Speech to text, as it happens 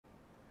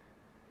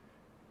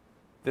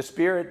The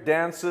Spirit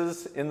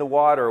dances in the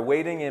water,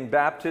 waiting in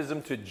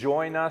baptism to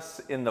join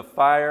us in the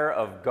fire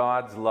of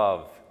God's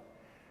love.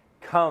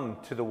 Come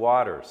to the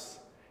waters.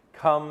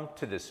 Come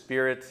to the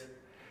Spirit.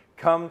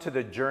 Come to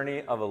the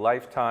journey of a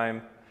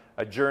lifetime,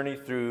 a journey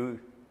through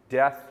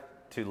death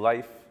to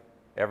life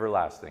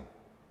everlasting.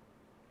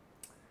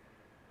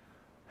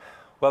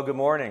 Well, good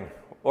morning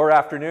or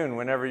afternoon,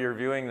 whenever you're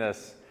viewing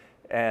this.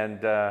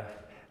 And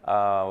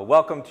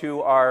welcome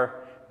to our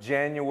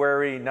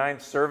January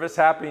 9th service.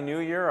 Happy New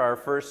Year, our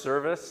first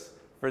service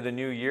for the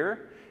new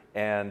year.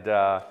 And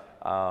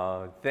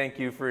thank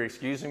you for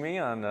excusing me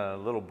on a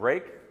little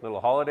break, little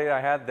holiday I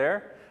had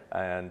there,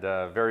 and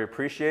very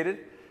appreciated.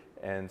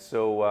 And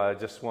so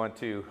just want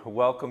to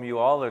welcome you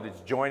all that is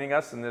joining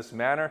us in this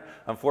manner.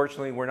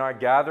 Unfortunately, we're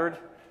not gathered.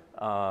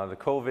 The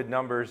COVID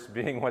numbers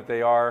being what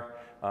they are,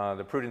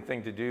 the prudent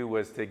thing to do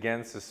was to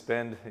again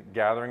suspend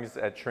gatherings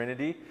at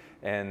Trinity.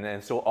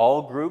 And so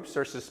all groups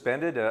are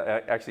suspended,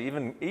 actually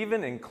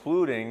even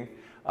including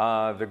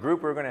the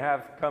group we're going to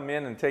have come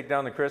in and take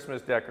down the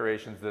Christmas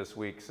decorations this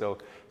week. So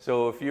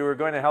if you were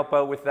going to help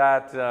out with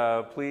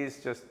that,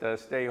 please just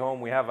stay home.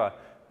 We have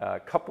a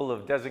couple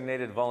of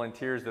designated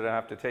volunteers that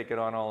have to take it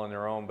on all on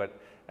their own. But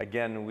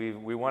again,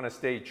 we want to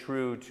stay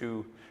true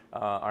to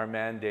our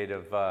mandate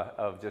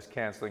of just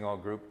canceling all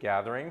group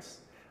gatherings.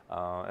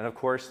 And of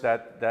course,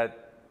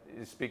 that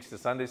speaks to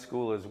Sunday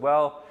school as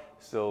well.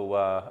 So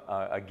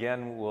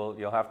again,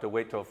 you'll have to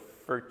wait till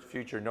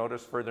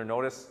further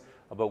notice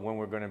about when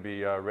we're going to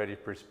be ready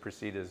to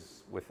proceed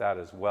with that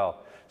as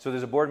well. So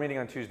there's a board meeting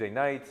on Tuesday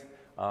night.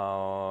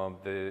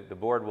 The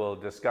board will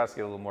discuss,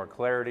 get a little more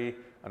clarity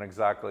on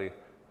exactly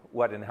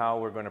what and how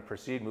we're going to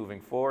proceed moving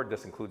forward.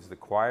 This includes the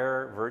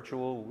choir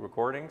virtual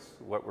recordings,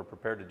 what we're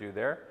prepared to do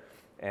there,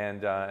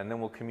 and then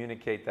we'll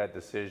communicate that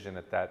decision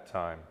at that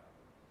time.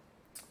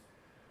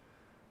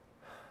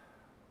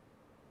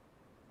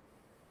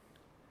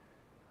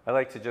 I'd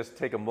like to just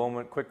take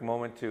a quick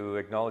moment to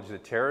acknowledge the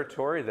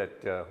territory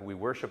that we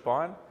worship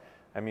on.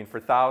 I mean, for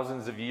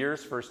thousands of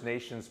years, First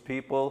Nations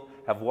people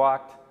have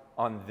walked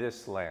on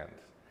this land.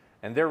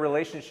 And their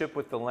relationship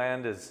with the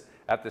land is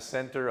at the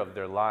center of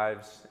their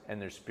lives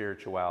and their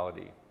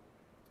spirituality.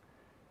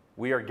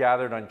 We are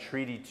gathered on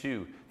Treaty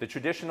 2, the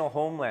traditional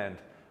homeland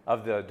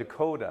of the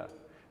Dakota,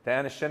 the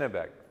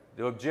Anishinaabe,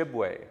 the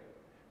Ojibwe,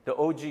 the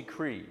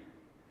Oji-Cree,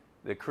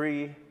 the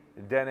Cree,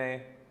 the Dene,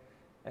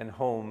 and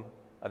home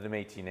of the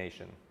Métis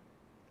Nation.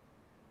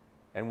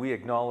 And we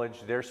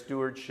acknowledge their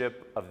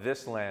stewardship of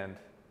this land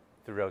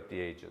throughout the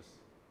ages.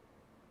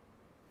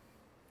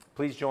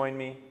 Please join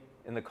me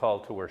in the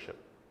call to worship.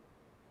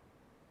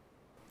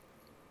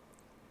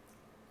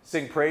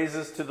 Sing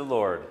praises to the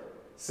Lord.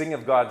 Sing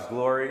of God's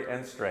glory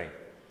and strength.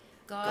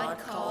 God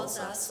calls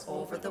us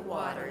over the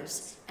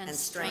waters and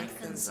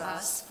strengthens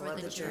us for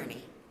the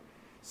journey.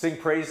 Sing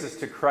praises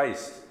to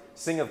Christ.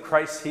 Sing of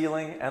Christ's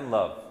healing and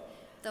love.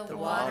 The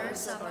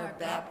waters of our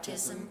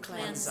baptism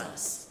cleanse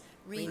us,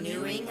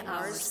 renewing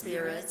our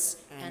spirits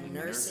and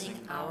nursing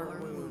our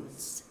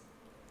wounds.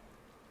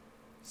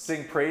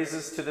 Sing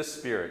praises to the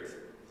Spirit.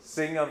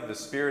 Sing of the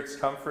Spirit's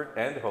comfort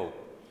and hope.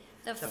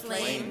 The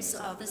flames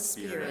of the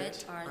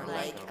Spirit are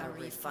like a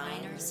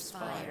refiner's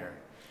fire,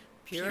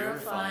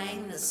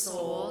 purifying the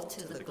soul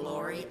to the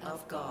glory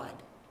of God.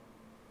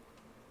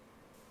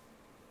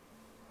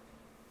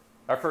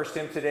 Our first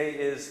hymn today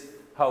is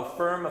How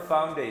Firm a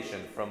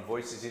Foundation from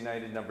Voices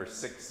United number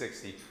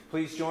 660.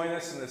 Please join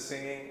us in the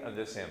singing of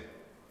this hymn.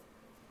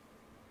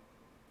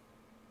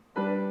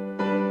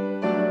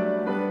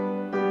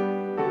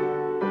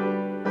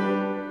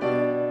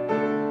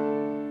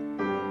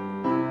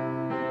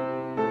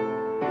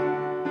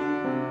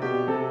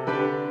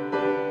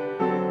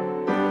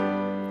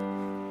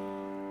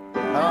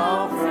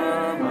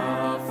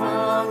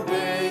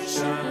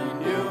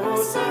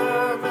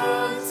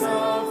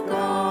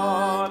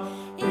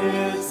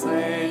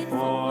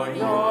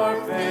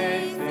 Your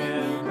faith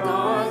in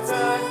God's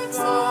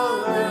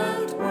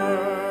excellent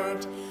word.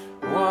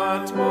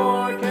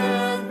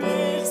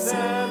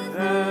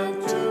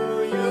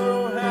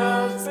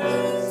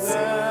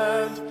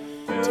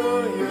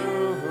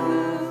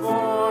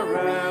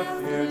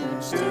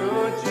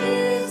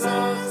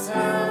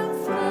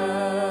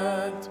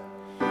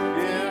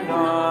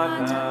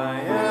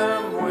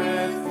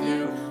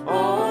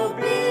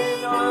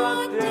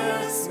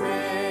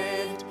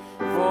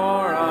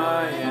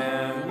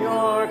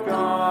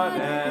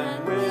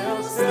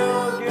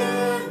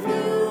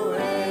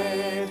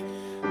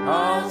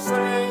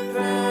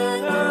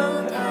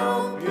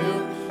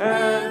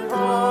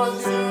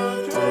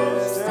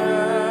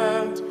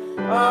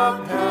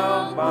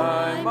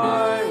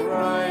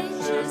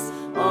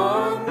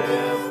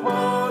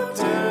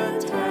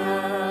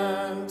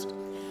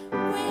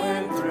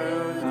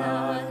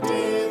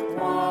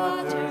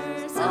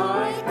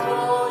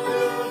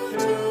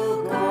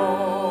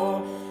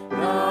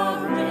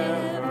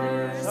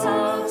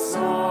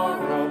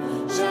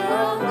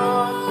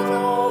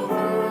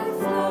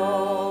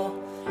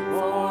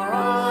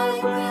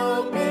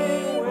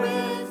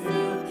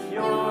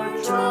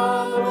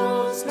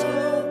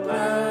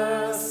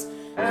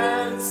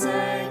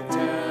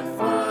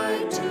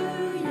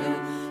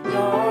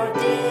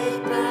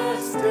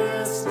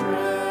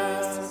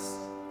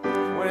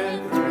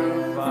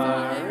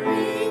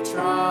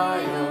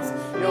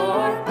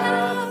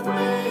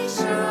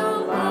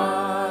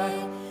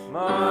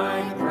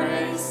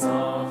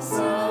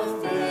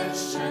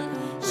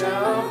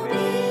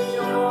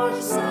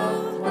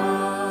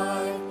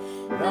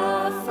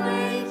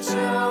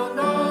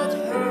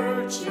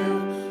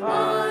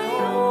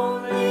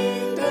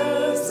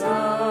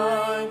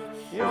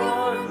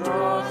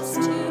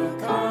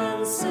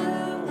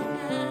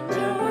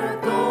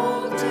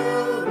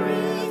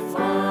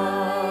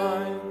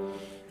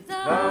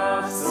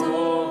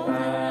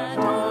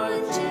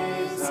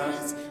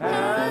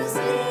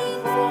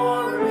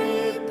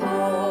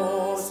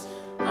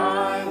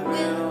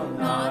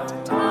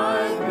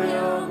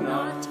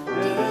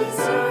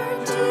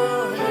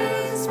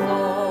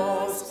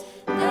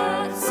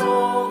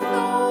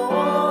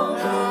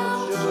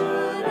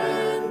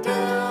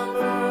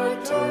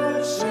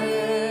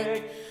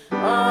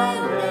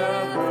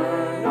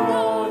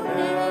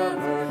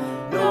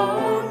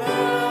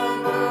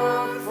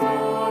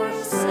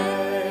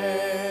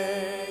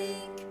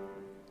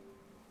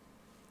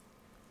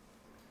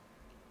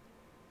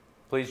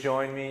 Please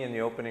join me in the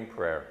opening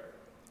prayer.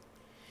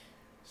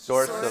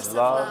 Source of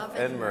love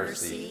and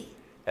mercy,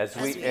 as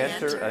we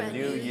enter a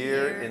new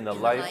year in the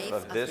life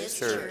of this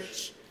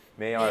church,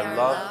 may our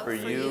love for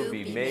you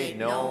be made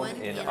known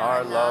in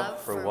our love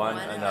for one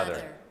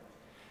another.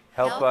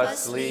 Help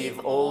us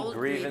leave old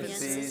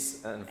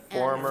grievances and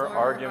former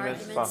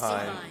arguments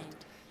behind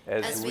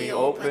as we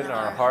open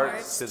our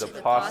hearts to the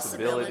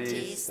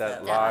possibilities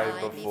that lie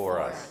before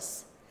us.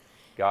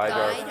 Guide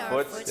our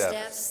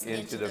footsteps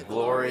into the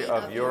glory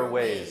of your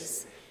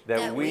ways,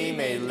 that we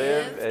may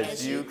live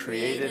as you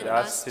created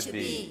us to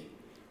be,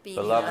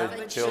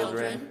 beloved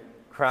children,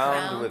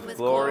 crowned with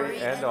glory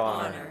and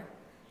honor.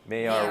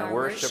 May our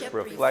worship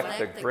reflect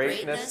the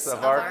greatness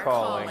of our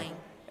calling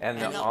and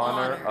the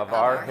honor of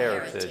our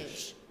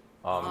heritage.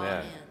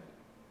 Amen.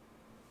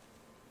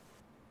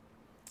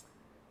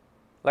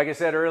 Like I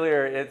said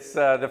earlier, it's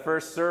the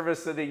first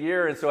service of the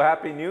year, and so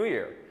Happy New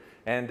Year.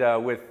 And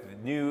with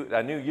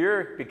a new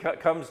year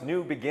comes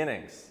new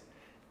beginnings.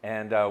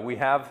 And we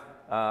have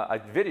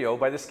a video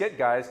by the Skit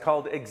Guys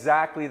called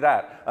exactly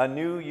that, A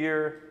New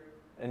Year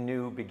and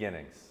New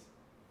Beginnings.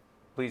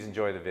 Please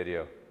enjoy the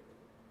video.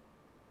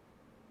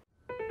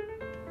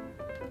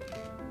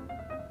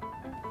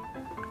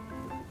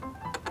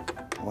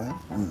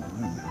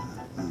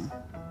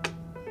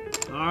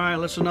 All right,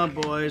 listen up,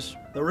 boys.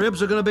 The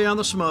ribs are gonna be on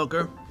the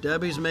smoker.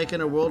 Debbie's making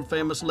her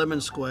world-famous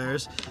lemon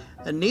squares.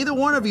 And neither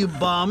one of you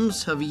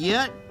bums have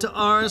yet to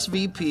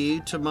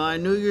RSVP to my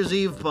New Year's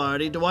Eve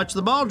party to watch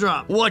the ball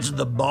drop. Watch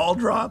the ball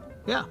drop?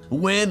 Yeah.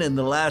 When in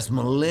the last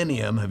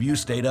millennium have you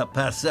stayed up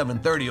past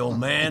 7:30, old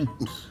man?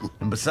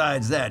 And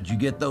besides that, did you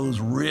get those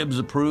ribs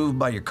approved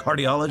by your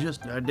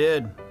cardiologist? I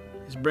did.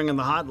 He's bringing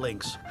the hot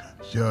links.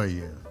 Sure,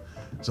 yeah.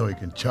 So he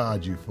can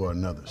charge you for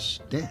another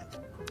stent.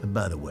 And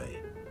by the way,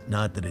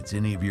 not that it's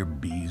any of your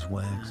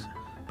beeswax,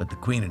 but the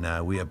Queen and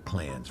I, we have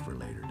plans for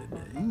later today.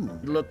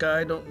 Look,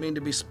 I don't mean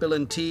to be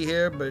spilling tea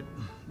here, but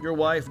your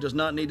wife does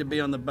not need to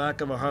be on the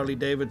back of a Harley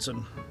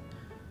Davidson.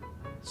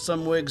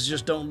 Some wigs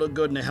just don't look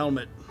good in a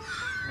helmet.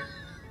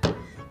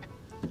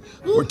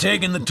 We're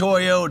taking the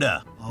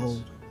Toyota.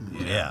 Oh.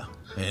 Yeah.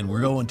 And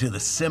we're going to the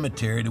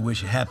cemetery to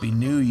wish a Happy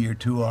New Year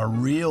to our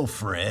real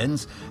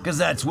friends, because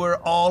that's where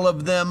all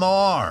of them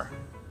are,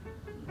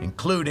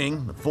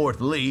 including the fourth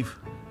leaf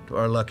to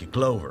our lucky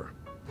clover.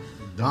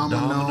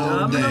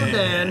 Domino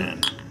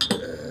Dan.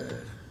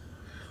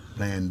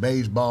 Playing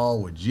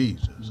baseball with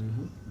Jesus.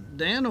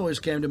 Dan always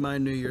came to my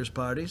New Year's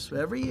parties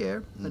every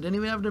year. I didn't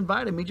even have to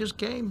invite him, he just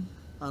came.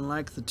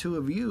 Unlike the two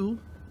of you.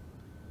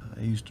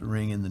 I used to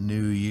ring in the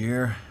new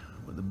year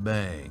with a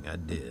bang, I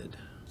did.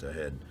 So I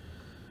had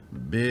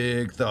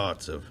big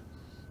thoughts of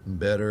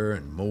better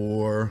and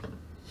more.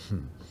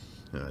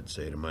 I'd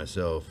say to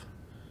myself,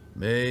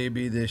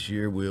 maybe this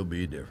year will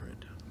be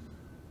different.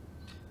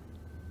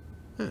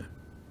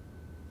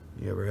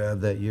 You ever have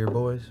that year,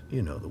 boys?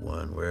 You know, the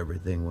one where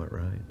everything went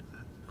right.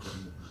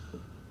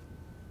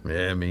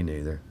 Yeah, me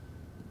neither.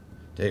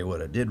 Tell you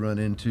what I did run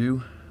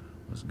into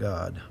was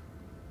God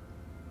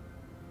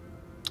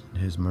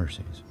and His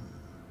mercies.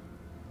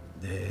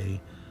 They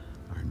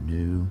are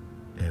new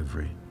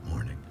every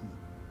morning.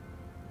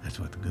 That's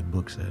what the good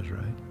book says,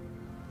 right?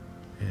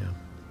 Yeah,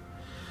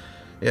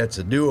 it's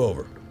a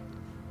do-over.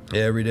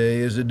 Every day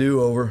is a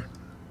do-over.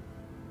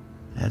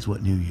 That's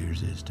what New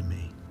Year's is to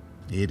me.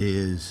 It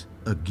is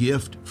a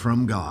gift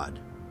from God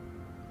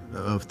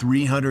of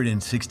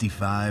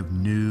 365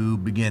 new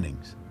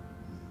beginnings.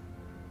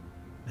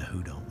 Now,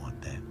 who don't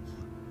want that?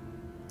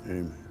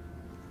 Amen.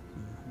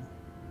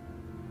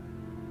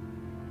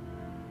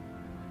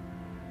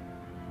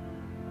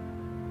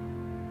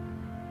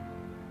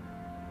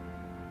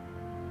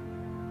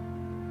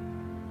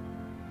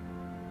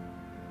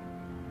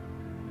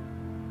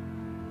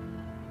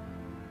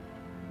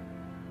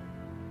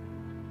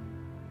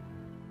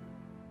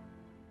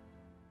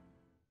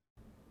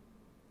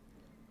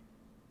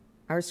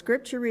 Our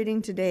scripture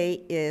reading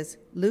today is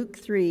Luke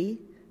 3,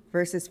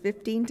 verses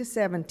 15 to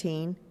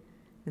 17,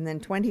 and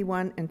then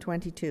 21 and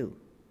 22.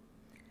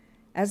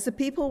 As the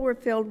people were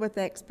filled with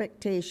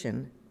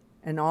expectation,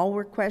 and all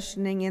were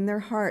questioning in their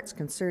hearts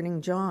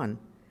concerning John,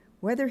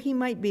 whether he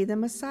might be the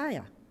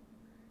Messiah,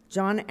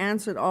 John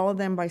answered all of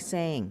them by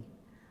saying,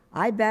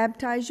 I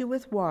baptize you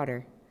with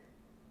water,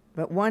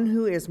 but one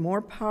who is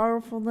more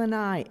powerful than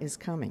I is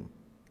coming.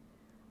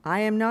 I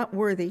am not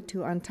worthy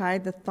to untie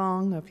the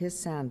thong of his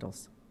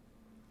sandals.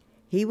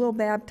 He will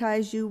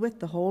baptize you with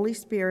the Holy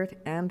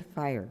Spirit and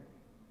fire.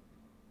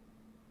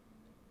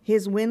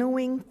 His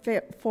winnowing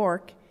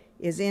fork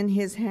is in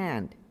his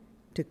hand,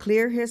 to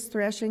clear his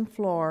threshing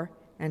floor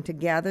and to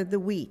gather the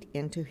wheat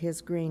into his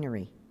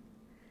granary.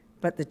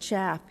 But the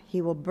chaff he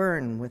will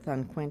burn with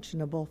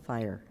unquenchable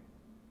fire.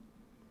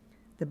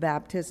 The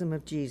baptism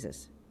of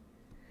Jesus.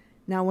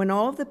 Now when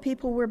all of the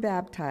people were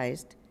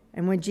baptized,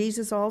 and when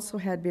Jesus also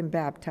had been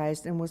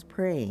baptized and was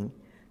praying,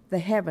 the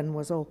heaven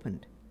was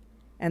opened,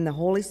 and the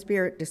Holy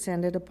Spirit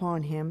descended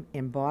upon him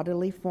in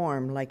bodily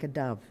form like a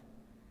dove.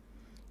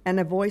 And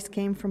a voice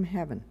came from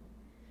heaven,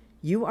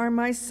 You are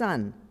my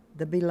Son,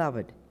 the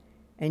Beloved,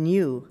 and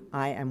you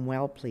I am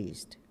well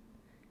pleased."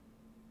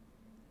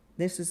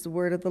 This is the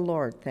word of the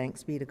Lord.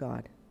 Thanks be to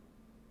God.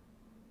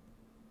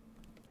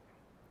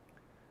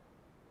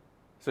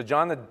 So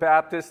John the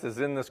Baptist is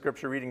in the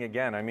scripture reading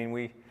again. I mean,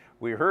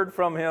 we heard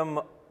from him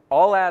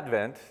all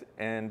Advent,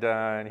 and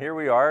here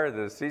we are,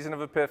 the season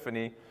of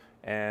Epiphany,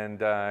 and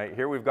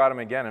here we've got him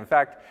again. In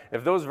fact,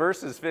 if those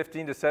verses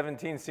 15 to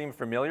 17 seem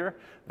familiar,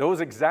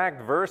 those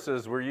exact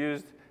verses were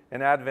used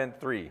in Advent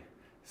 3.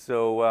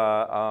 So,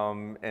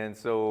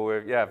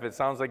 yeah, if it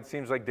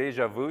seems like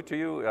deja vu to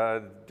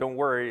you, don't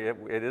worry,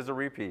 it is a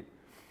repeat.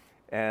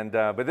 And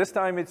but this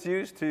time it's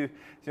used to,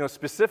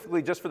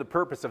 specifically just for the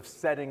purpose of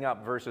setting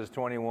up verses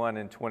 21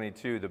 and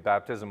 22, the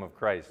baptism of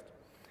Christ.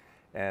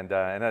 And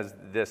as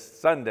this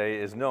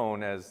Sunday is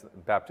known as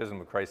Baptism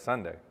of Christ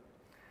Sunday.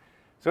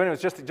 So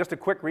anyways, just a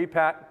quick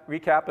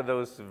recap of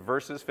those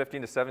verses,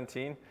 15 to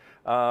 17.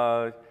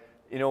 A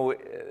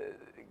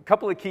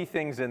couple of key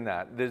things in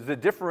that. There's the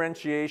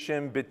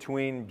differentiation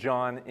between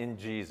John and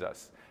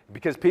Jesus.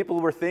 Because people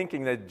were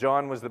thinking that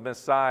John was the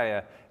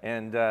Messiah,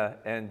 and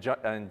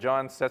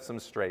John sets them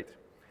straight.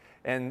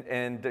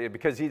 And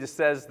because he just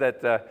says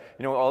that,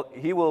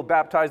 he will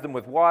baptize them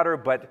with water,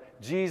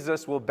 but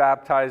Jesus will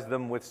baptize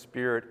them with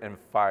spirit and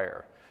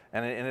fire.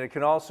 And it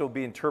can also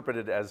be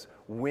interpreted as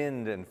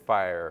wind and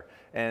fire.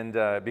 And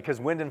because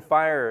wind and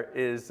fire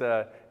is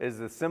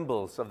the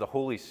symbols of the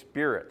Holy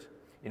Spirit,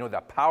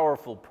 the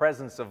powerful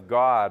presence of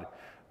God,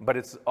 but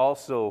it's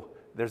also,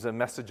 there's a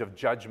message of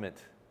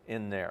judgment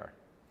in there.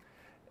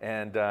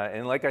 And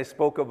like I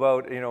spoke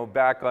about,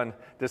 back on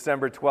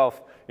December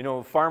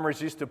 12th,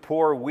 farmers used to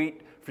pour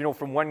wheat,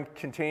 from one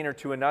container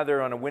to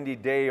another on a windy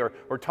day,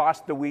 or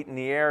toss the wheat in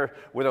the air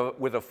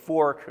with a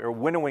fork, or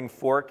winnowing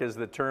fork is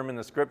the term in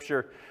the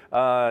scripture,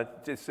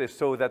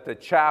 so that the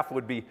chaff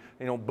would be,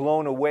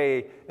 blown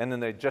away, and then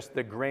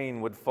the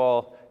grain would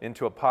fall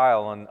into a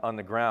pile on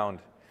the ground.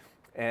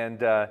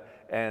 And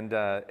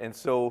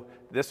so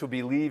this would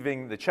be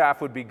leaving, the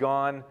chaff would be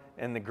gone,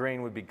 and the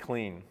grain would be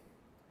clean.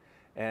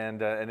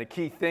 And a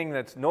key thing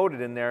that's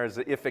noted in there is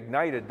that if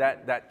ignited,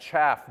 that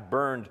chaff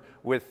burned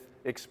with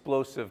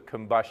explosive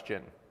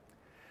combustion.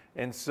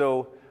 And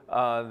so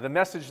the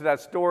message of that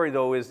story,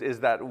 though, is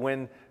that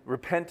when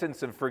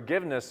repentance and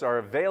forgiveness are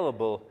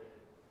available,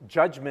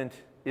 judgment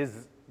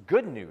is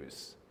good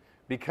news,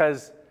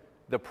 because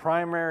the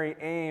primary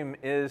aim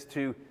is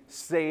to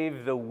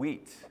save the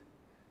wheat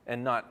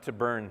and not to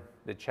burn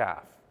the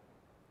chaff.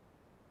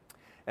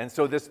 And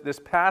so this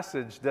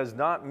passage does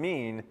not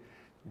mean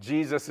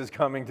Jesus is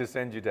coming to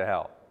send you to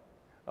hell,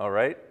 all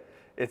right?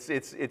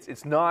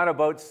 It's not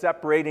about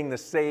separating the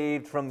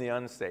saved from the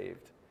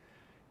unsaved.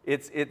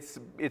 It's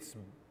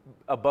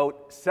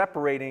about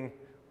separating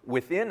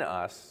within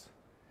us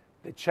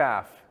the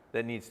chaff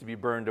that needs to be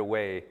burned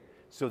away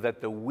so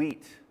that the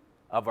wheat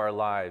of our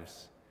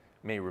lives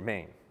may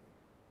remain.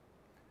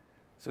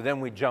 So then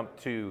we jump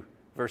to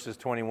verses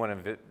 21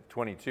 and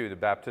 22, the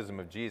baptism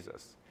of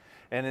Jesus.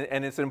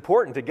 And it's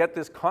important to get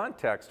this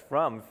context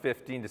from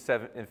 15 to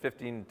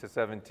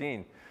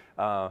 17,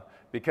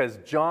 because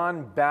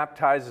John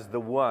baptizes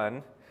the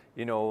one,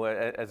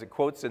 as it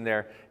quotes in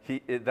there,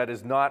 that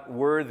is not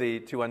worthy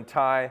to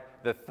untie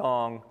the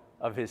thong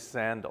of his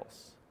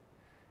sandals.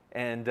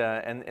 And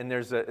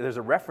there's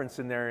a reference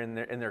in there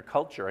in their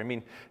culture. I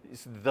mean,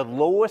 the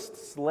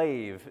lowest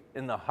slave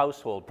in the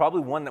household,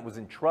 probably one that was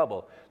in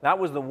trouble, that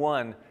was the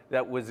one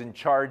that was in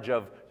charge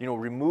of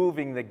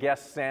removing the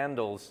guest's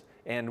sandals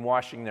and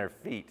washing their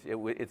feet.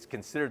 It's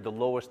considered the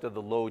lowest of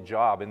the low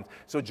job. And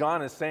so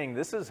John is saying,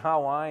 this is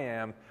how I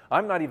am.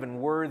 I'm not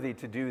even worthy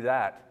to do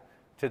that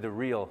to the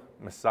real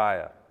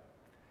Messiah.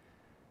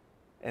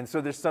 And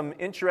so there's some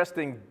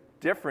interesting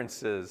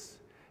differences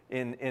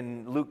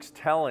in Luke's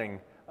telling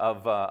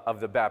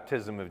of the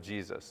baptism of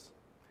Jesus.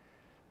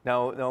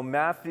 Now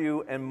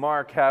Matthew and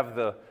Mark have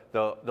the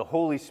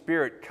Holy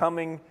Spirit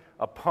coming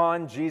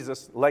upon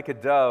Jesus like a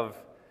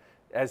dove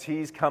as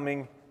he's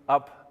coming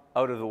up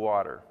out of the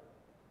water.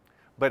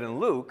 But in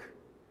Luke,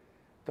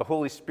 the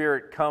Holy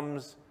Spirit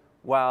comes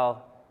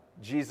while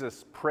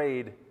Jesus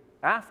prayed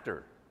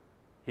after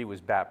he was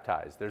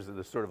baptized. There's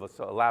sort of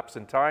a lapse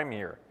in time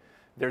here.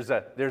 There's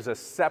a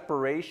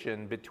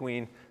separation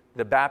between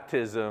the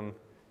baptism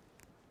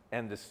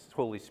and the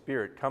Holy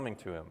Spirit coming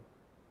to him.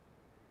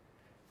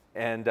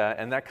 And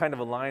that kind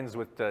of aligns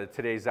with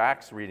today's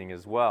Acts reading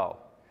as well.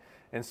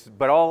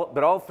 But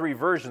all three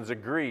versions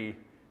agree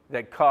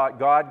that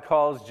God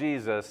calls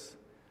Jesus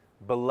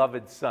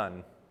beloved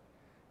Son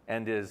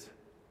and is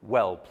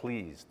well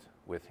pleased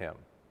with him.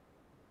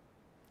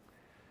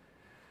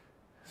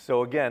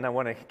 So again, I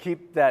want to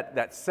keep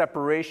that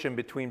separation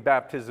between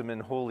baptism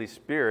and Holy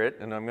Spirit,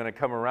 and I'm going to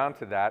come around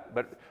to that.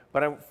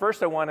 But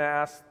first I want to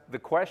ask the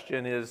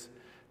question is,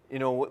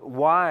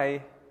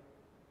 why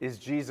is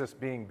Jesus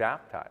being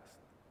baptized?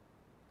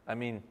 I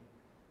mean,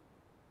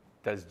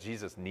 does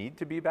Jesus need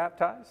to be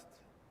baptized?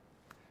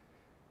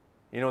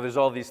 There's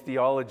all these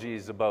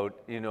theologies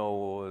about,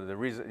 the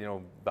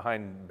reason,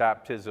 behind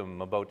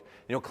baptism, about,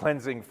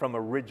 cleansing from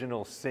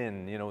original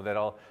sin, that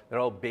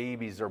all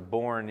babies are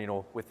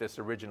born, with this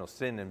original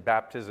sin, and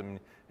baptism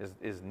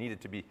is needed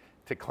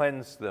to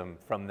cleanse them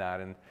from that.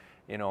 And,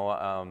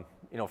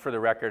 for the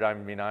record,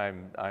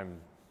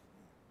 I'm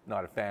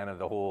not a fan of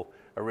the whole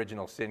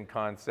original sin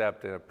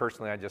concept.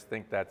 Personally, I just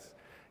think that's,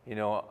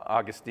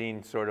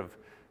 Augustine sort of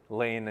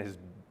laying his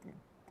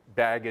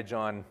baggage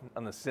on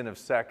the sin of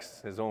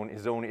sex, his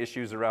own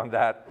issues around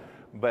that.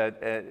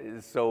 But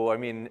so,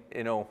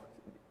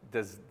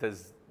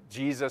 does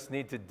Jesus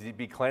need to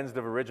be cleansed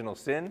of original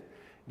sin?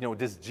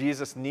 Does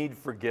Jesus need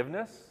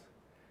forgiveness?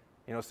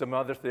 Some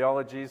other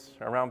theologies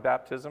around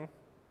baptism.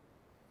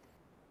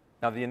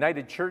 Now, the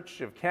United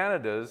Church of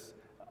Canada's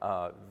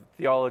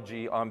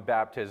theology on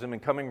baptism,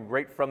 and coming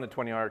right from the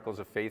 20 Articles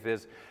of Faith,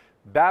 is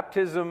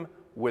baptism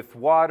with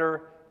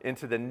water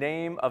into the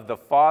name of the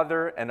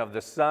Father and of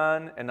the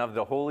Son and of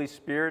the Holy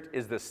Spirit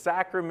is the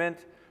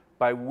sacrament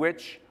by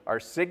which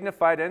are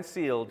signified and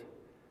sealed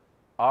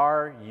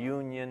our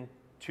union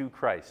to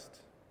Christ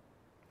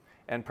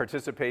and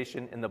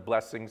participation in the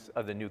blessings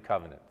of the new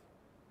covenant.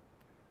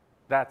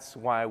 That's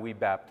why we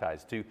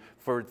baptize.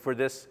 For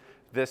this,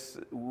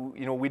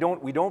 we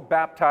don't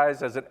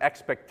baptize as an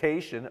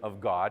expectation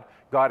of God.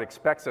 God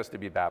expects us to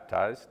be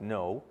baptized.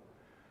 No.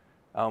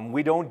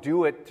 We don't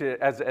do it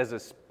as a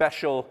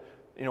special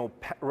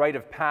rite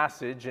of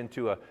passage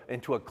into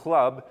a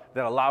club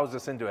that allows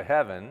us into a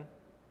heaven.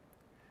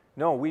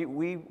 No,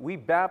 we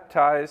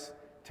baptize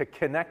to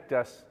connect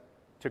us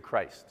to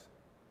Christ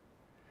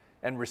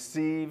and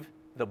receive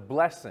the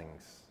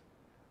blessings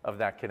of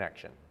that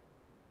connection.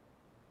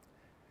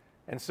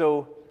 And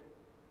so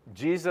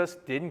Jesus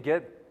didn't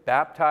get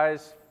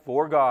baptized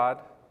for God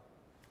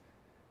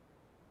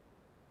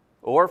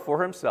or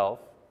for himself.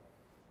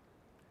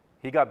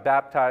 He got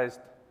baptized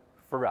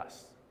for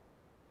us,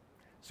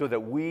 so that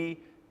we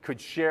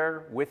could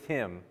share with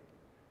him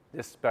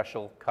this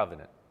special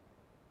covenant.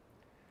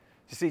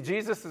 You see,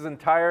 Jesus'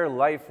 entire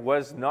life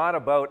was not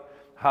about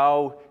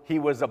how he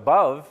was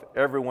above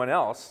everyone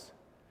else,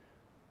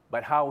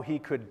 but how he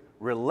could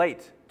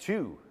relate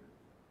to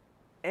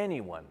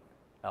anyone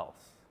else.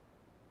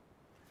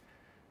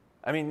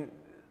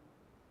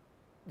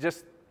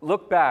 Just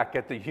look back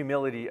at the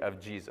humility of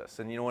Jesus.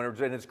 And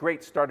and it's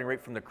great starting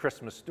right from the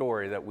Christmas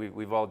story that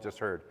we've all just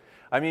heard.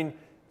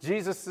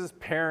 Jesus'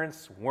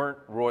 parents weren't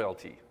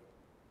royalty,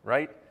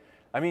 right?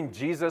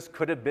 Jesus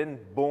could have been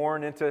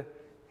born into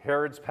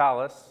Herod's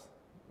palace.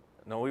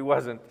 No, he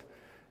wasn't.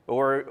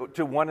 Or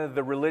to one of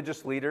the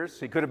religious leaders.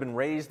 He could have been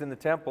raised in the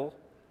temple.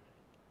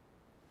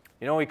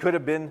 He could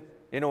have been,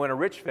 in a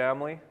rich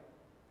family.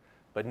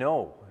 But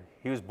no,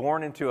 he was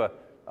born into a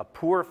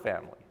poor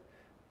family.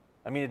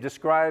 It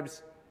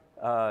describes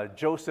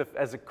Joseph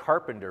as a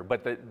carpenter,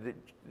 but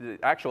the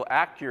actual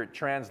accurate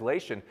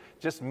translation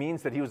just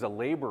means that he was a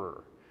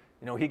laborer.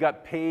 He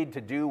got paid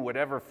to do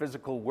whatever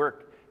physical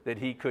work that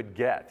he could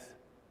get.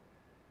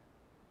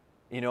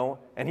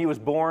 And he was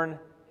born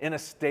in a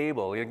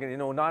stable,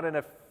 not in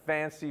a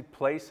fancy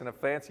place, in a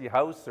fancy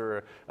house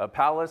or a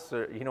palace.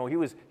 Or,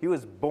 he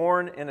was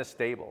born in a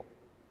stable.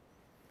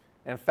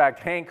 In fact,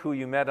 Hank, who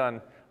you met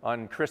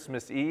on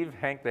Christmas Eve,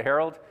 Hank the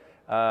Herald,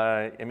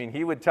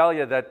 he would tell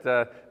you that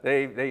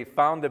they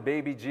found the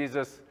baby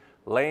Jesus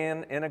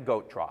laying in a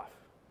goat trough,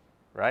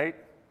 right?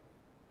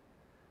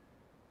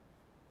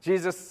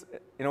 Jesus,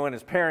 and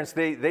his parents,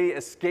 they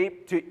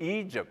escaped to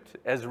Egypt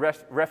as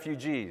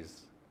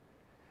refugees.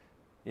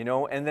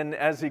 And then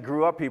as he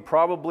grew up, he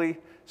probably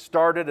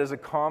started as a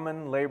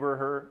common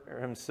laborer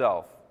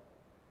himself.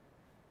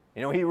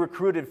 He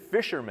recruited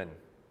fishermen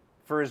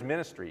for his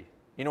ministry.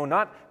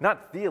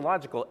 Not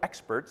theological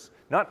experts,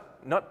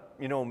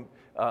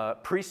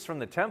 not priests from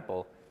the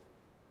temple.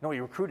 No,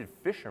 he recruited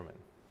fishermen.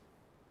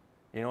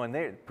 And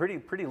they're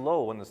pretty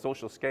low on the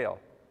social scale.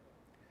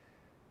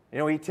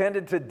 He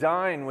tended to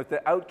dine with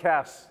the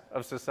outcasts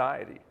of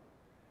society.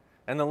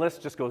 And the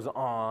list just goes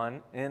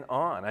on and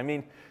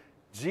on.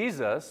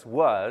 Jesus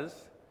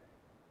was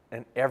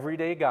an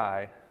everyday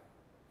guy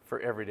for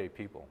everyday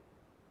people.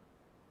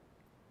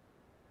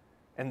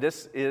 And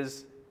this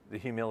is the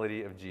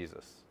humility of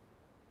Jesus.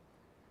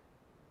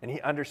 And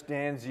he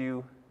understands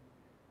you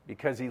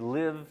because he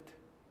lived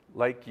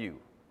like you.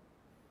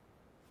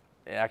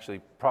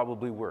 Actually,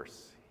 probably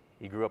worse.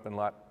 He grew up in a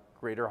lot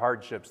greater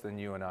hardships than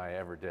you and I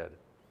ever did.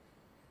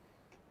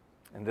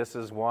 And this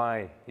is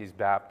why he's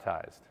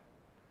baptized,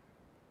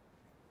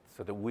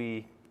 so that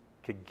we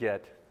can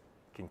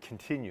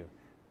continue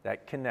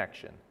that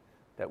connection,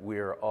 that we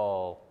are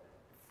all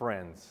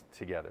friends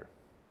together.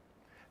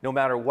 No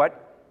matter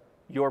what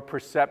your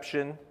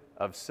perception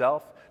of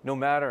self, no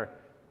matter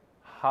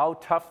how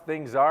tough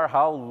things are,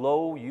 how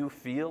low you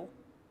feel,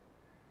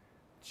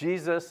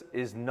 Jesus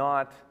is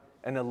not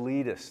an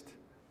elitist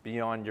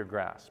beyond your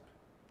grasp.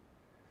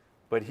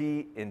 But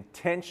he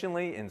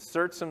intentionally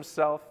inserts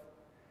himself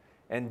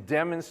and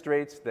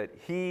demonstrates that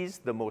he's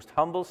the most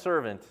humble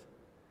servant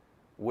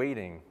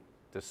waiting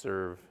to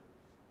serve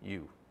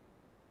you.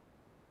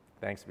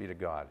 Thanks be to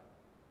God.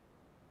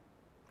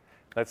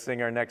 Let's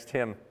sing our next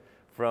hymn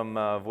from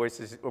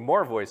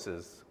More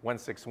Voices,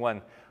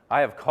 161.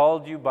 I have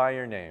called you by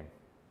your name.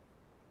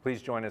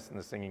 Please join us in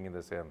the singing of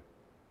this hymn.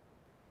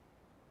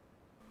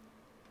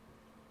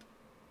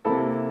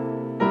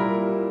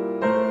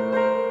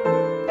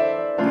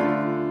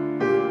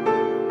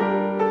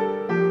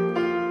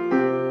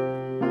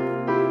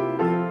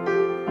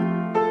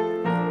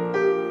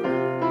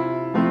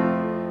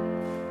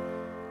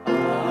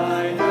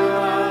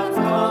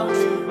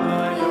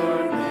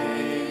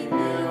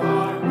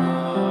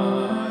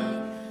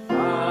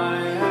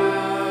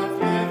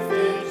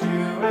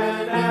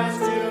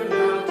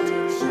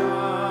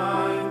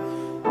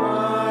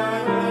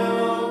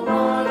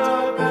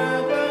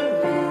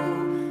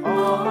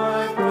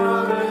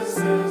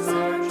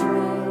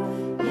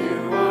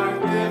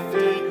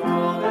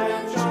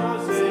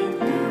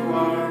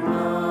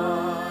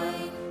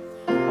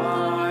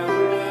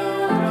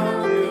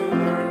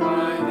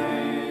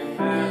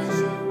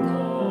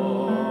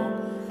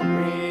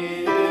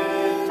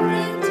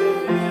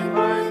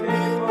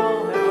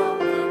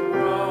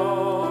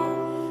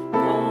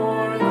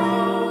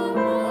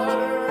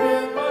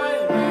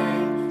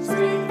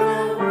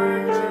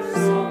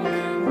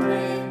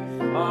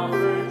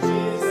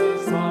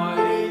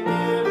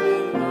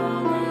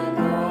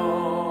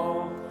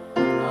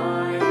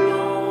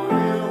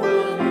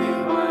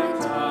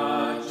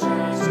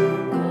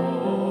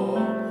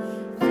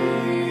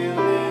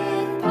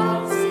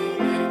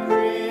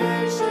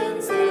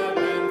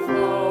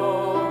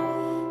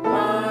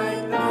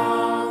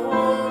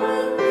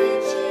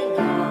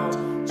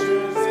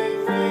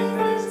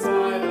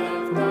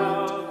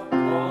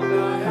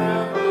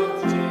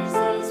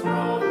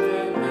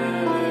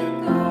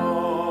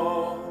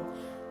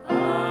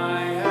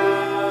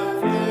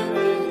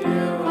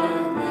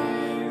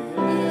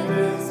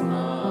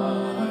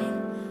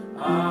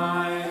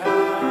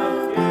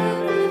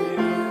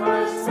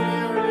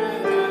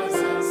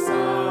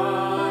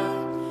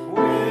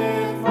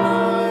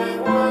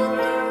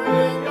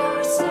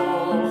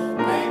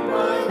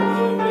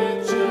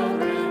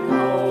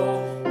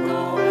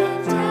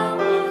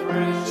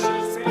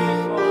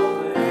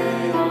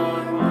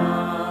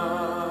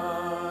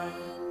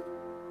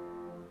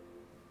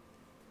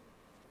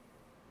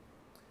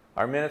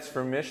 Our Minutes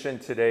for Mission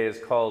today is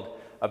called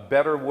A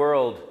Better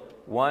World,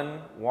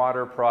 One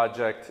Water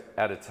Project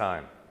at a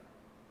Time.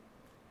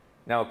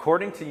 Now,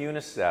 according to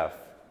UNICEF,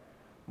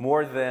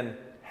 more than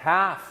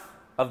half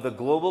of the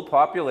global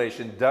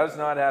population does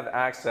not have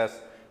access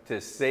to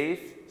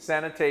safe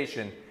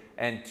sanitation,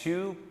 and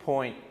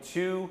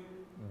 2.2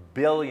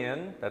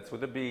 billion, that's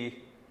with a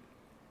B,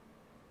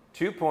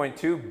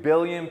 2.2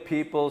 billion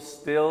people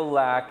still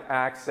lack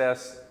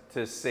access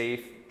to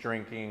safe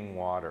drinking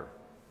water.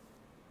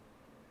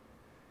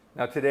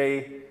 Now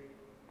today,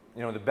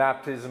 the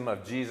baptism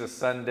of Jesus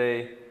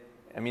Sunday,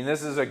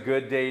 this is a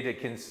good day to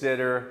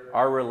consider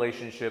our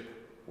relationship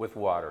with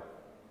water.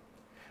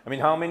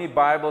 How many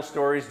Bible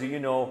stories do you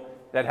know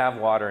that have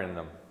water in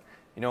them?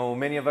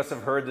 Many of us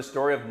have heard the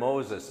story of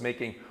Moses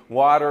making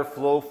water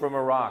flow from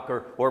a rock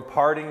or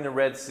parting the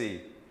Red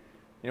Sea.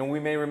 We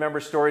may remember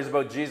stories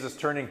about Jesus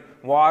turning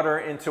water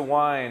into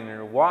wine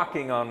or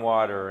walking on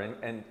water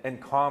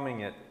and calming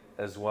it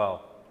as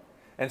well.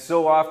 And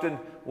so often,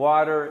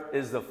 water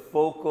is the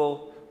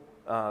focal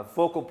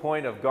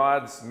point of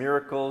God's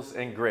miracles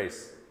and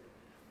grace.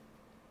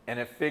 And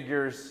it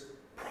figures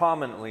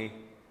prominently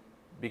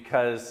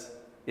because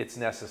it's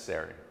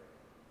necessary.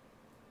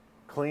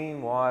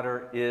 Clean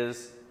water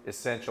is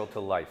essential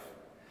to life.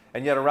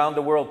 And yet around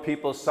the world,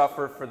 people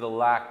suffer for the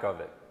lack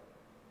of it.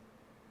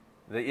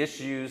 The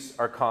issues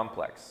are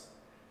complex.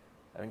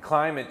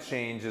 Climate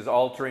change is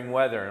altering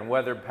weather and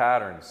weather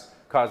patterns,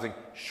 causing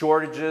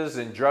shortages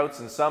and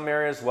droughts in some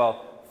areas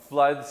while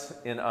floods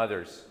in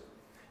others.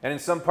 And in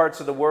some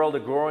parts of the world, a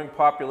growing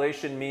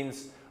population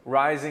means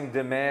rising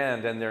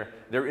demand, and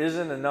there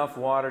isn't enough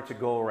water to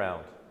go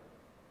around.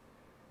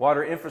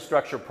 Water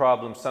infrastructure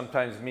problems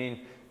sometimes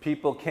mean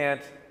people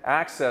can't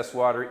access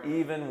water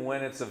even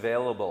when it's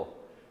available.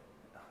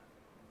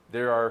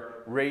 There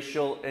are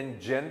racial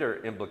and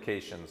gender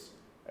implications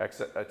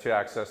to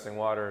accessing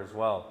water as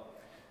well.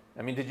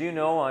 Did you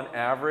know on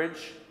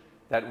average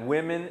that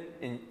women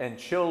and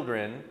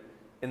children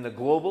in the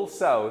global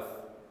south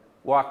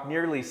walk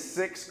nearly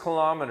 6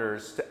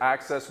 kilometers to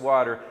access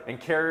water and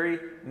carry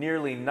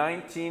nearly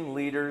 19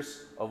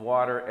 liters of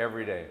water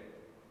every day?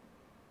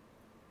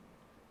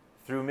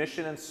 Through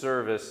mission and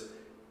service,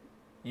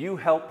 you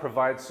help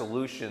provide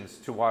solutions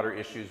to water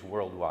issues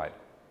worldwide.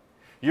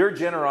 Your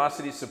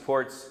generosity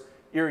supports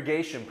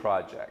irrigation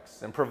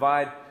projects and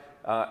provide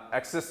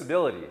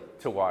accessibility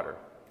to water.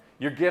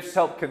 Your gifts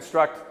help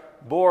construct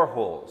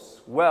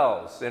boreholes,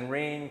 wells, and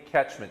rain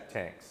catchment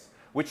tanks,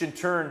 which in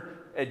turn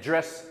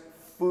address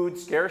food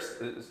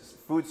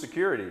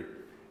security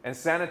and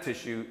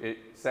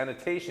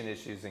sanitation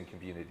issues in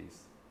communities.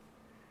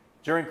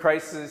 During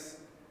crisis,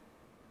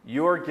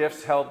 your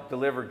gifts help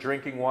deliver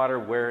drinking water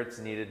where it's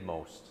needed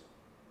most.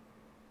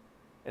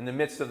 In the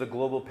midst of the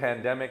global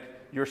pandemic,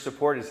 your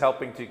support is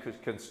helping to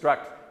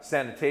construct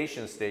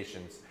sanitation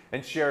stations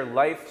and share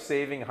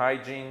life-saving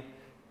hygiene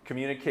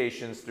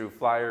communications through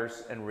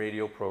flyers and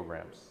radio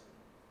programs.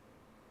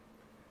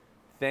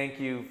 Thank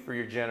you for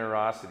your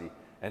generosity,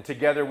 and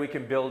together we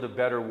can build a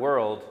better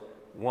world,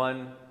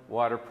 one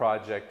water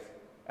project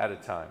at a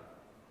time.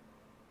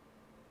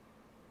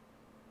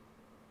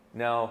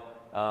 Now,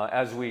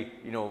 as we,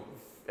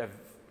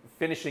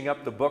 finishing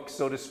up the book,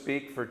 so to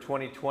speak, for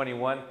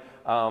 2021,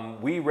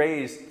 we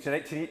raised,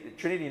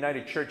 Trinity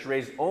United Church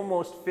raised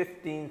almost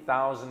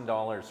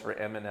 $15,000 for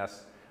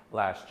M&S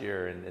last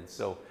year,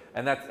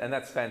 and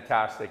that's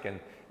fantastic,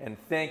 and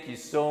thank you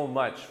so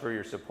much for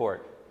your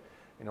support.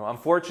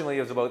 Unfortunately,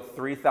 it was about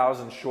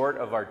 3,000 short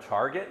of our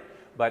target,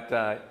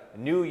 but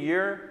new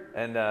year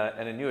and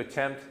a new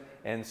attempt,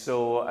 and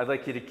so I'd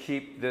like you to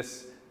keep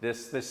this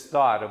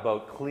thought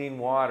about clean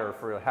water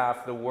for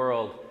half the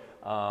world,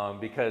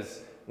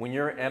 because when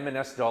your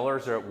M&S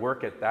dollars are at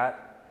work at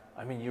that,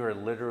 you are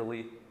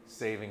literally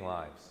saving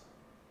lives.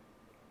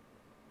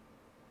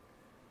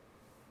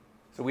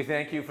 So we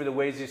thank you for the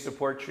ways you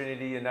support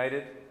Trinity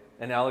United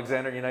and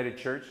Alexander United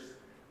Church.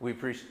 We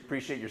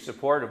appreciate your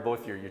support of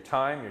both your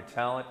time, your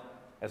talent,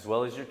 as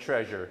well as your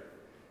treasure.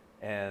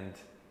 And,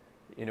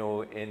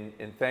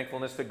 in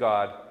thankfulness to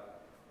God,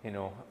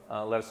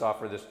 let us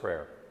offer this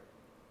prayer.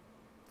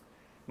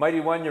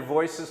 Mighty One, your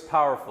voice is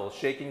powerful,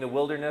 shaking the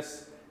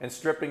wilderness and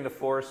stripping the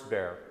forest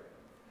bare.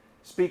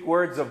 Speak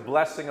words of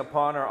blessing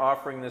upon our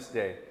offering this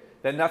day,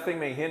 that nothing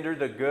may hinder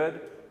the good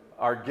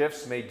our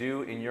gifts may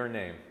do in your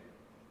name.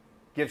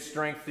 Give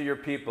strength to your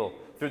people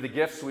through the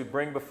gifts we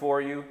bring before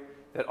you,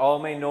 that all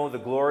may know the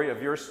glory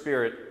of your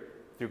Spirit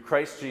through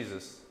Christ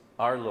Jesus,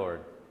 our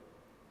Lord.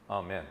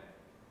 Amen.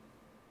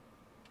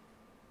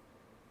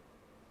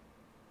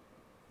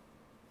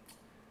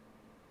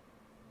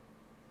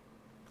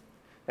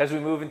 As we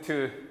move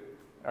into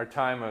our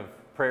time of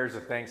prayers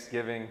of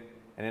thanksgiving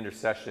and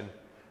intercession,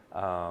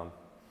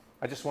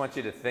 I just want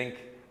you to think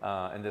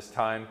in this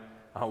time,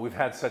 we've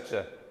had such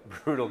a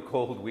brutal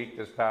cold week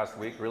this past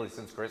week, really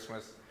since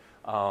Christmas.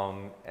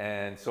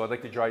 And so I'd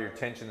like to draw your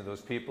attention to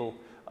those people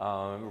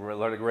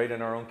right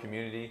in our own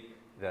community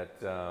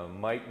that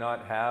might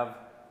not have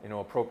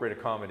appropriate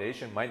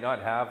accommodation, might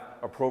not have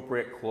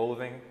appropriate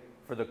clothing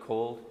for the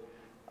cold.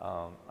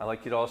 I'd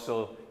like you to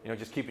also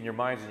just keep in your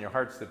minds and your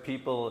hearts the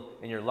people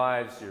in your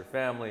lives, your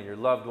family, your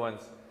loved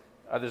ones,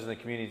 others in the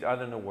community,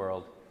 others in the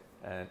world,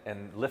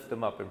 and lift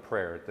them up in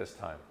prayer at this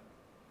time.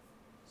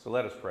 So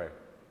let us pray.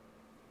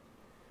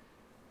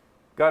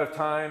 God of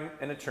time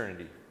and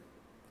eternity,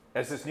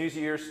 as this new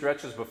year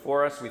stretches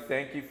before us, we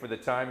thank you for the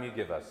time you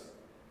give us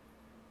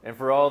and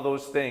for all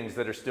those things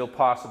that are still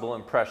possible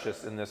and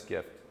precious in this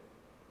gift.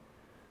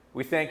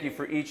 We thank you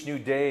for each new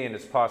day and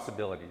its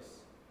possibilities,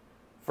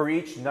 for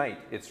each night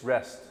its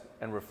rest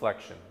and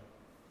reflection.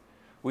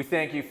 We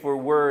thank you for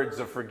words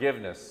of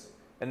forgiveness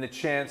and the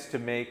chance to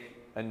make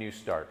a new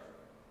start,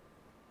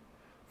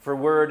 for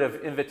word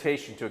of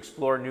invitation to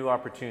explore new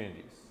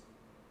opportunities.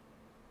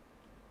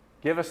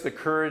 Give us the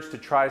courage to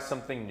try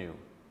something new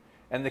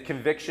and the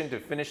conviction to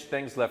finish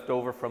things left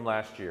over from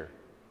last year.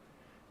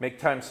 Make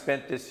time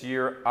spent this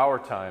year our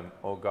time,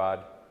 O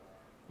God.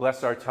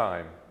 Bless our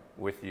time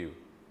with you.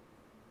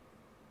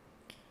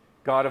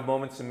 God of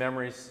moments and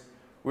memories,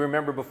 we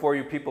remember before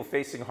you people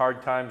facing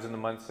hard times in the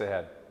months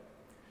ahead.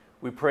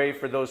 We pray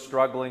for those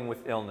struggling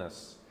with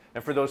illness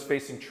and for those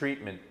facing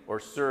treatment or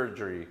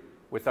surgery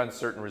with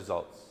uncertain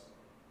results.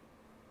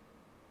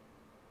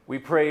 We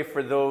pray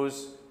for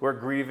those who are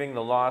grieving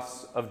the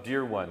loss of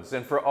dear ones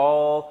and for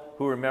all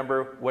who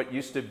remember what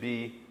used to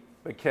be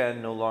but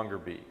can no longer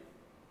be.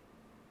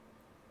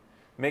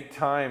 Make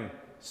time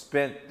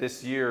spent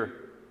this year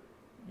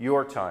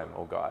your time,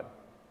 O God.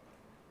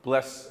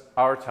 Bless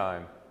our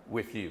time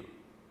with you.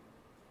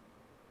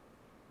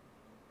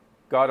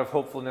 God of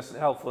hopefulness and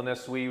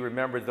helpfulness, we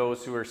remember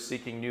those who are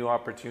seeking new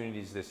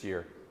opportunities this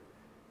year,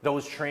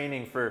 those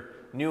training for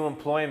new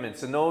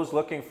employments and those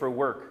looking for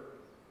work,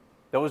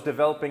 those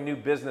developing new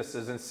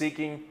businesses and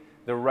seeking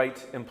the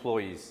right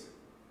employees,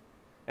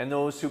 and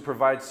those who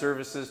provide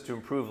services to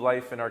improve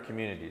life in our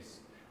communities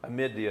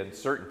amid the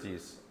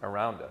uncertainties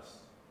around us.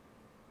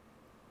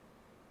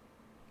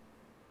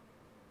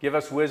 Give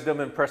us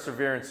wisdom and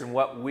perseverance in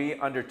what we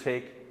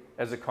undertake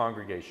as a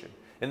congregation.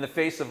 In the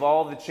face of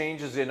all the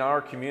changes in our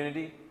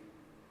community,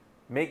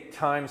 make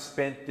time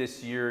spent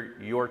this year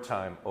your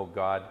time, O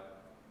God.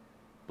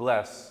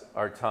 Bless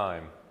our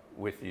time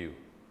with you.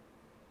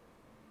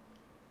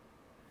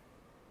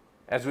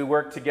 As we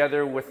work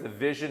together with the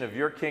vision of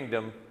your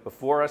kingdom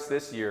before us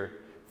this year,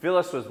 fill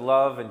us with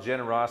love and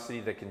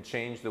generosity that can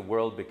change the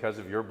world because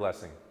of your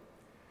blessing.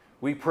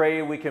 We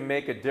pray we can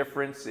make a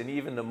difference in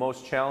even the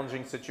most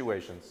challenging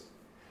situations,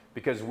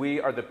 because we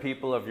are the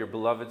people of your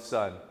beloved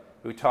Son,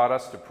 who taught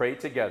us to pray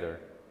together,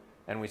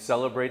 and we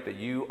celebrate that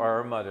you are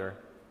our mother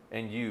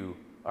and you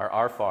are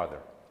our Father,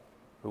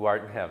 who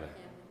art in heaven.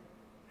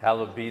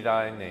 Hallowed be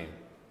thy name.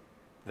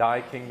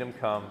 Thy kingdom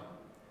come,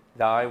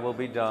 thy will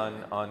be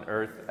done on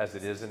earth as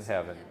it is in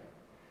heaven.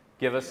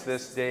 Give us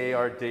this day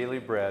our daily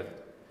bread,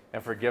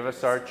 and forgive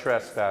us our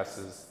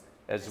trespasses,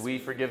 as we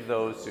forgive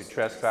those who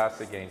trespass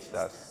against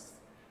us.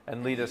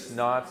 And lead us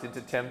not into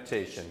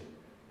temptation,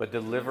 but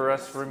deliver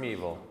us from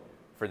evil.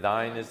 For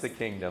thine is the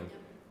kingdom,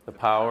 the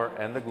power,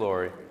 and the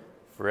glory,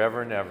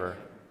 forever and ever.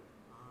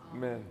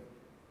 Amen.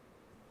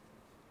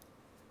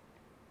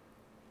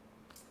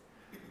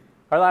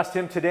 Our last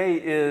hymn today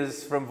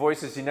is from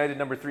Voices United,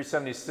 number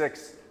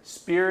 376,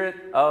 Spirit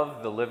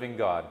of the Living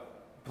God.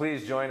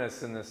 Please join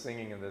us in the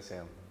singing of this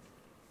hymn.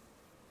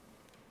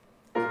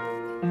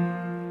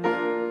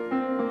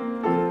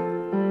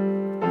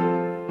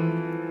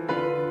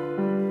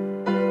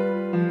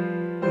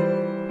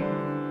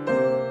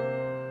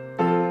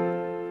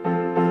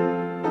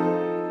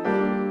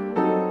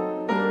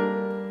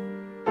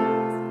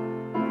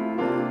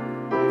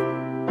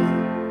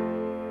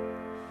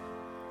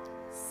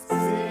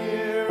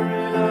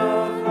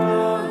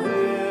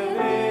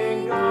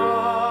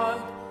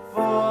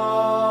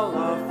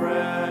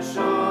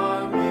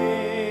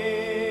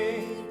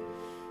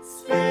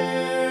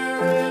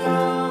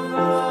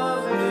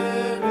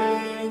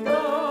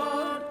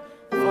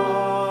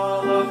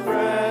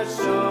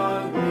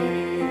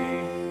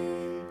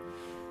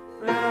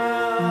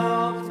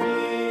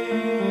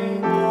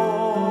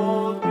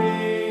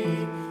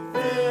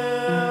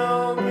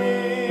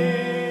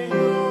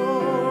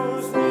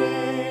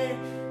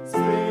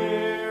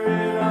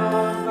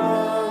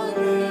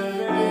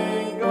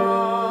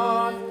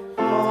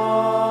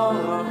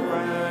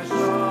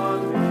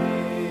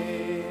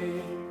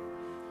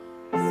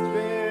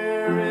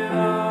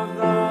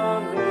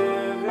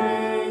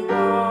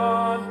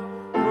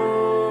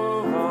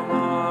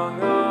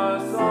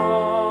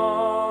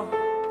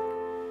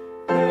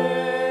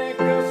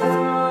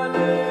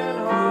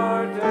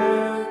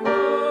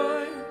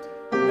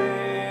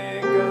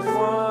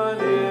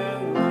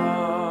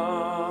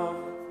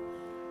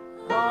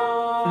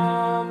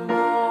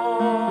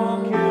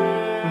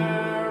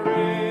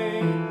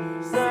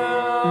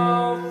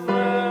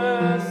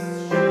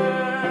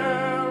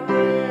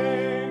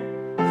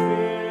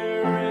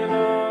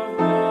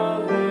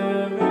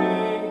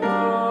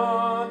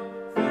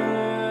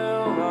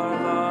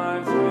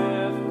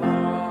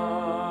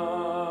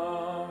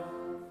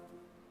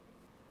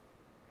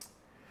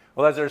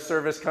 Well, as our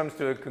service comes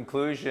to a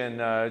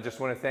conclusion, I just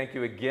want to thank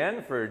you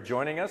again for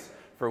joining us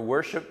for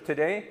worship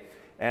today.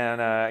 And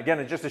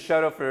again, just a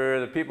shout out for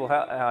the people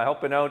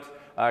helping out.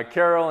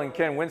 Carol and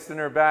Ken Winston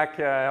are back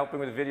helping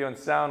with video and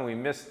sound. We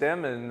missed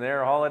them in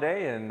their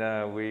holiday, and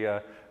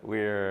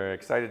we're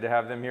excited to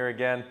have them here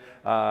again.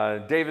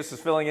 Davis is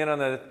filling in on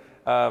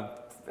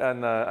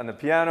the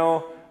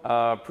piano.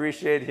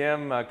 Appreciate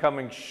him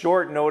coming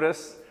short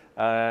notice.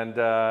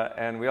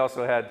 And we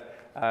also had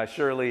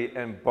Shirley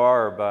and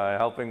Barb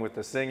helping with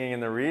the singing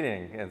and the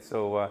reading. And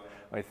so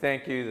I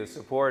thank you, the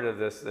support of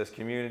this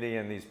community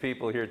and these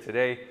people here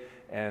today,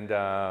 and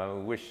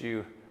wish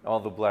you all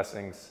the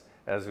blessings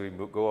as we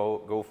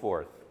go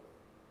forth.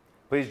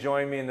 Please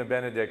join me in the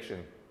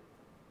benediction.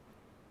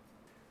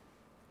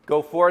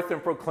 Go forth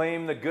and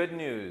proclaim the good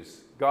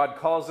news. God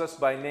calls us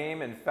by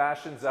name and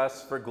fashions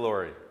us for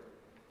glory.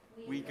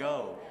 We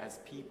go as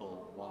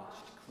people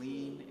washed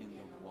clean in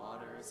the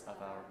waters of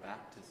our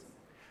baptism.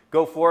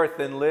 Go forth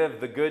and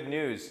live the good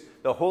news.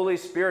 The Holy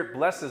Spirit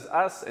blesses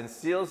us and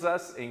seals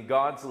us in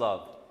God's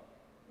love.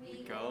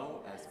 We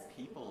go as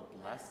people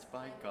blessed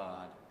by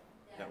God,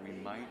 that we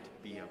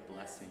might be a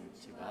blessing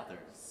to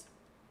others.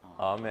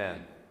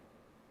 Amen.